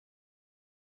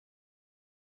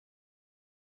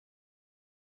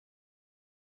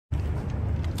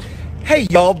Hey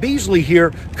y'all, Beasley here,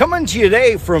 coming to you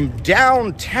today from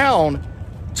downtown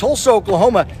Tulsa,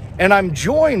 Oklahoma, and I'm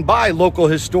joined by local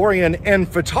historian and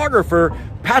photographer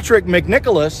Patrick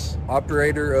McNicholas,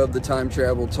 operator of the Time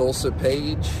Travel Tulsa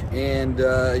page. And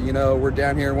we're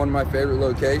down here in one of my favorite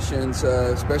locations,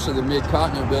 especially the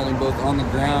Mid-Continent building, both on the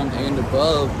ground and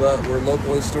above. But we're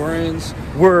local historians,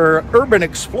 we're urban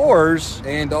explorers,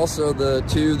 and also the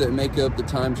two that make up the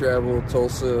Time Travel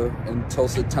Tulsa and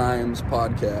Tulsa Times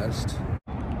podcast.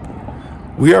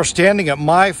 We are standing at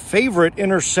my favorite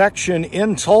intersection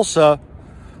in Tulsa,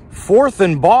 4th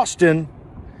and Boston.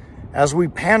 As we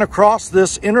pan across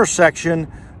this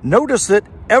intersection, notice that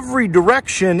every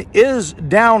direction is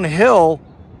downhill.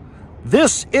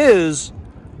 This is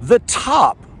the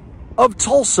top of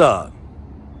Tulsa.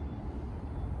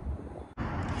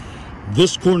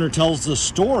 This corner tells the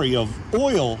story of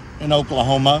oil in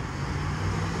Oklahoma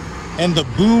and the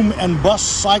boom and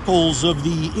bust cycles of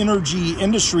the energy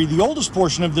industry. The oldest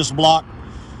portion of this block,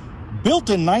 built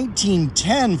in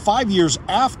 1910, 5 years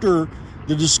after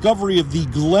the discovery of the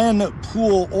Glen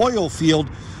Pool oil field.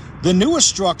 The newest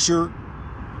structure,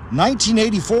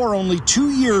 1984, only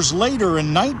 2 years later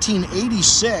in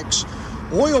 1986,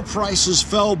 oil prices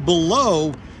fell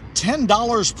below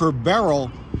 $10 per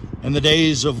barrel, and the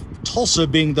days of Tulsa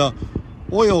being the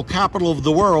oil capital of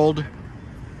the world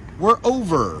were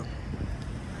over.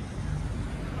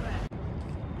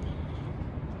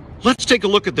 Let's take a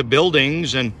look at the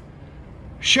buildings and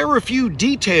share a few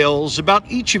details about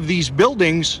each of these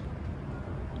buildings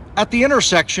at the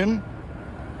intersection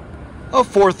of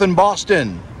 4th and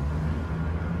Boston.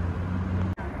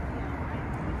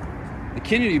 The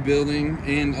Kennedy Building,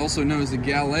 and also known as the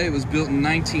Gallet, was built in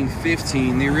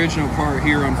 1915. The original part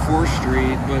here on 4th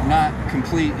Street, but not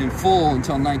complete in full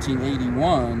until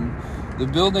 1981. The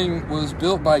building was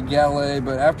built by Gallet,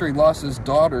 but after he lost his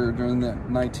daughter during the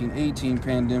 1918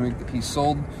 pandemic, he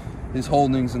sold his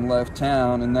holdings and left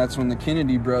town, and that's when the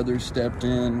Kennedy brothers stepped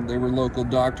in. They were local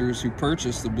doctors who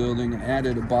purchased the building and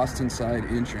added a Boston side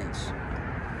entrance.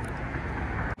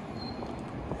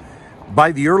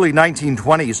 By the early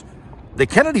 1920s, the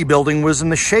Kennedy Building was in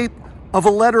the shape of a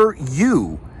letter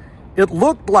U. It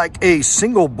looked like a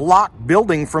single block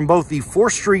building from both the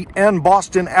 4th Street and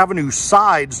Boston Avenue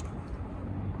sides,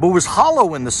 but was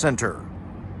hollow in the center,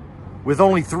 with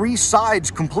only 3 sides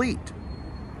complete.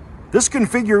 This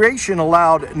configuration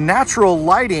allowed natural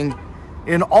lighting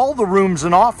in all the rooms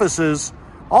and offices,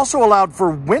 also allowed for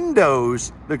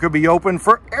windows that could be opened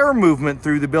for air movement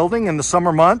through the building in the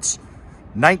summer months.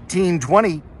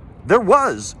 1920, there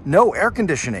was no air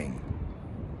conditioning.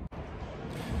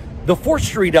 The 4th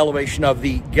Street elevation of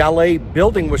the Gallet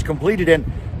building was completed in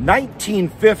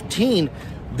 1915.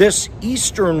 This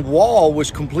eastern wall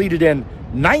was completed in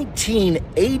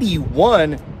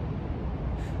 1981.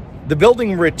 The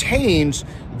building retains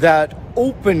that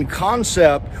open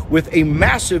concept with a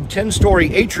massive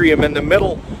 10-story atrium in the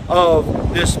middle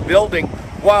of this building.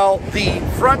 While the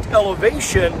front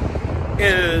elevation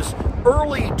is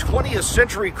early 20th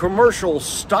century commercial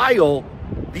style,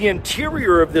 the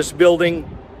interior of this building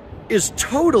is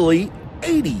totally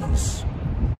 80s.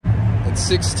 At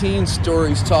 16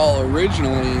 stories tall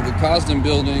originally, the Cosden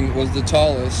Building was the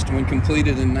tallest when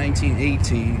completed in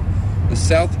 1918. The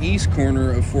southeast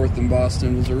corner of 4th and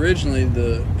Boston was originally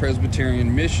the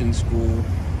Presbyterian Mission School,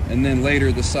 and then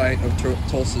later the site of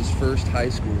Tulsa's first high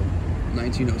school,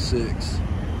 1906.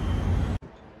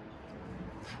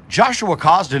 Joshua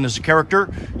Cosden is a character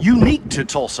unique to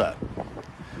Tulsa.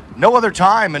 No other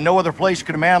time and no other place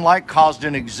could a man like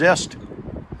Cosden exist.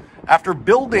 After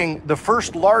building the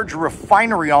first large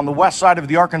refinery on the west side of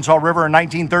the Arkansas River in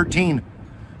 1913,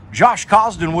 Josh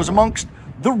Cosden was amongst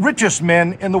the richest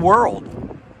men in the world.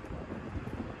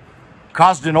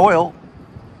 Cosden Oil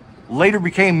later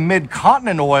became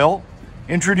Mid-Continent Oil,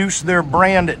 introduced their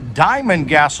brand Diamond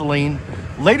gasoline,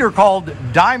 later called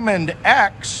Diamond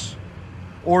X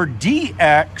or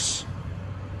DX.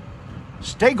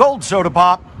 Stay gold, soda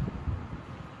pop.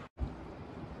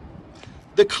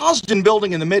 The Cosden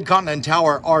Building and the Mid-Continent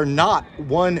Tower are not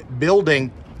one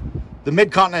building. The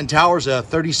Mid-Continent Tower is a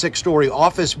 36-story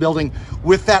office building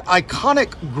with that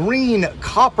iconic green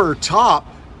copper top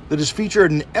that is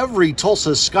featured in every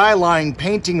Tulsa skyline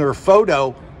painting or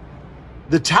photo.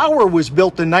 The tower was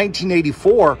built in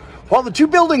 1984. While the two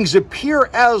buildings appear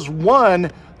as one,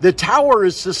 the tower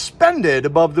is suspended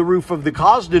above the roof of the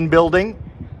Cosden Building.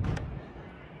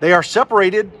 They are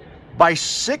separated by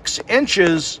 6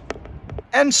 inches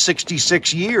and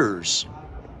 66 years.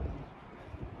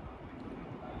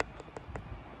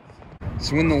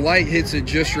 So when the light hits it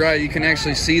just right, you can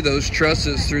actually see those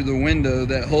trusses through the window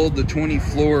that hold the 20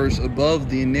 floors above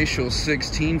the initial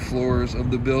 16 floors of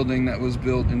the building that was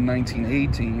built in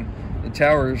 1918. The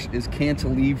tower is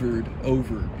cantilevered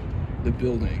over the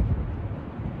building.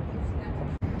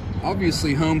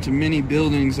 Obviously home to many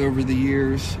buildings over the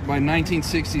years, by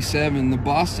 1967 the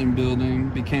Boston building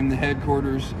became the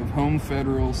headquarters of Home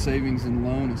Federal Savings and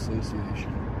Loan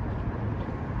Association.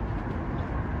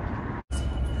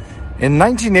 In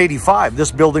 1985,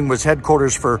 this building was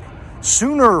headquarters for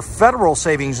Sooner Federal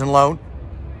Savings and Loan.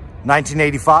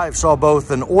 1985 saw both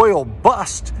an oil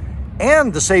bust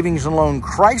and the savings and loan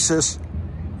crisis.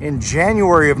 In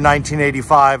January of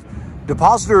 1985,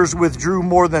 depositors withdrew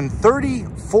more than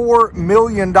 $34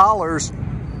 million,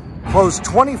 closed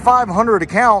 2,500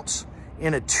 accounts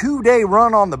in a 2-day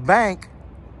run on the bank.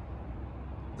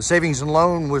 The savings and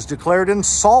loan was declared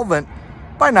insolvent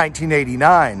by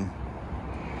 1989.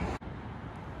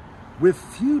 With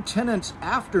few tenants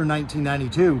after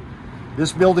 1992,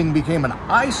 this building became an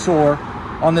eyesore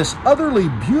on this utterly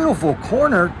beautiful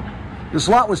corner. This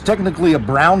lot was technically a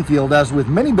brownfield, as with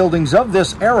many buildings of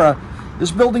this era,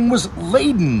 this building was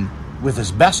laden with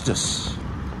asbestos.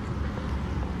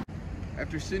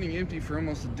 After sitting empty for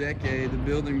almost a decade, the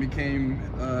building became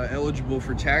eligible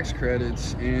for tax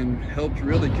credits and helped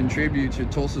really contribute to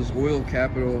Tulsa's oil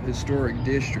capital historic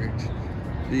district.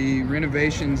 The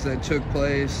renovations that took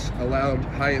place allowed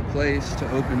Hyatt Place to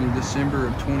open in December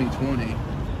of 2020.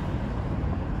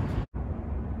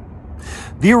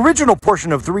 The original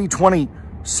portion of 320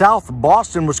 South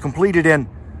Boston was completed in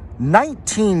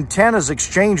 1910 as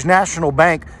Exchange National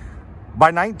Bank.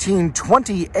 By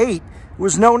 1928, it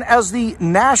was known as the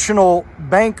National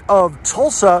Bank of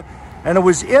Tulsa, and it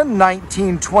was in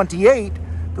 1928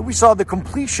 that we saw the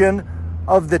completion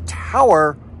of the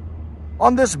tower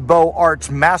on this Beaux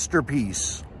Arts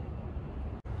masterpiece.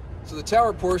 So the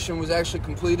tower portion was actually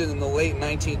completed in the late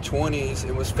 1920s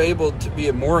and was fabled to be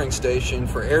a mooring station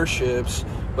for airships,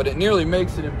 but it nearly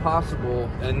makes it impossible.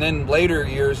 And then later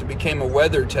years it became a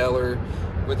weather teller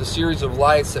with a series of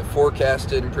lights that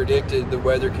forecasted and predicted the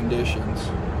weather conditions.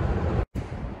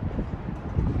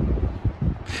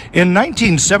 In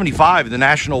 1975, the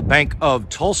National Bank of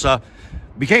Tulsa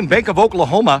became Bank of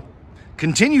Oklahoma,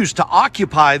 continues to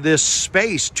occupy this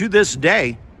space to this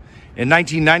day. In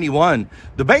 1991,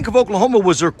 the Bank of Oklahoma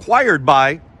was acquired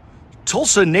by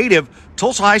Tulsa native,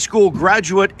 Tulsa High School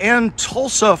graduate, and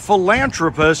Tulsa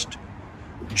philanthropist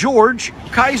George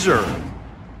Kaiser.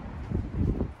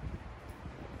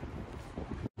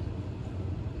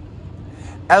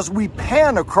 As we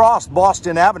pan across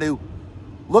Boston Avenue,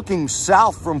 looking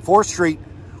south from 4th Street,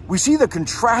 we see the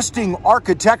contrasting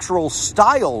architectural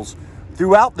styles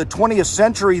throughout the 20th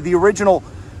century. The original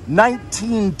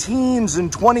 19-teens and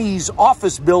 20s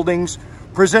office buildings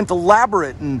present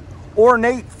elaborate and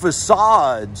ornate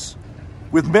facades,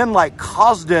 with men like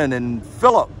Cosden and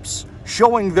Phillips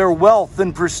showing their wealth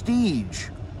and prestige,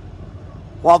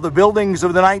 while the buildings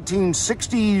of the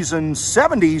 1960s and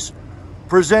 70s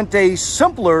present a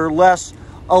simpler, less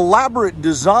elaborate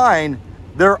design,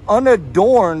 their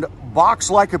unadorned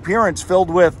box-like appearance filled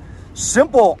with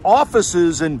simple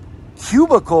offices and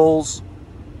cubicles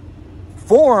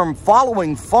form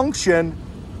following function,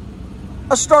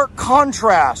 a stark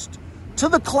contrast to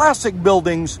the classic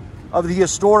buildings of the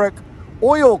historic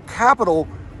oil capital,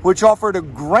 which offered a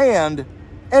grand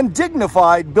and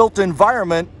dignified built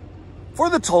environment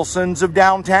for the Tulsans of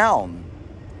downtown.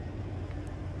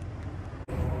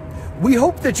 We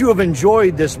hope that you have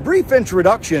enjoyed this brief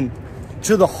introduction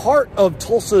to the heart of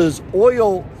Tulsa's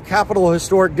oil capital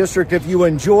historic district. If you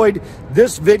enjoyed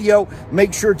this video,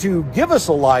 make sure to give us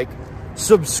a like,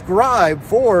 subscribe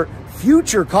for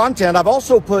future content. I've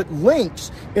also put links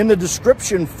in the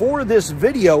description for this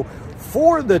video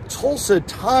for the Tulsa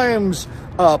Times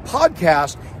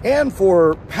podcast and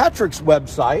for Patrick's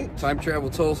website. Time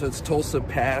Travel Tulsa, it's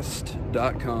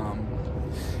tulsapast.com.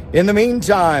 In the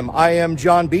meantime, I am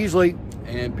John Beasley.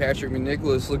 And Patrick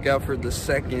McNicholas. Look out for the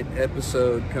second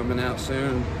episode coming out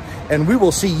soon. And we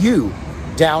will see you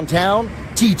downtown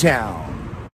T-Town.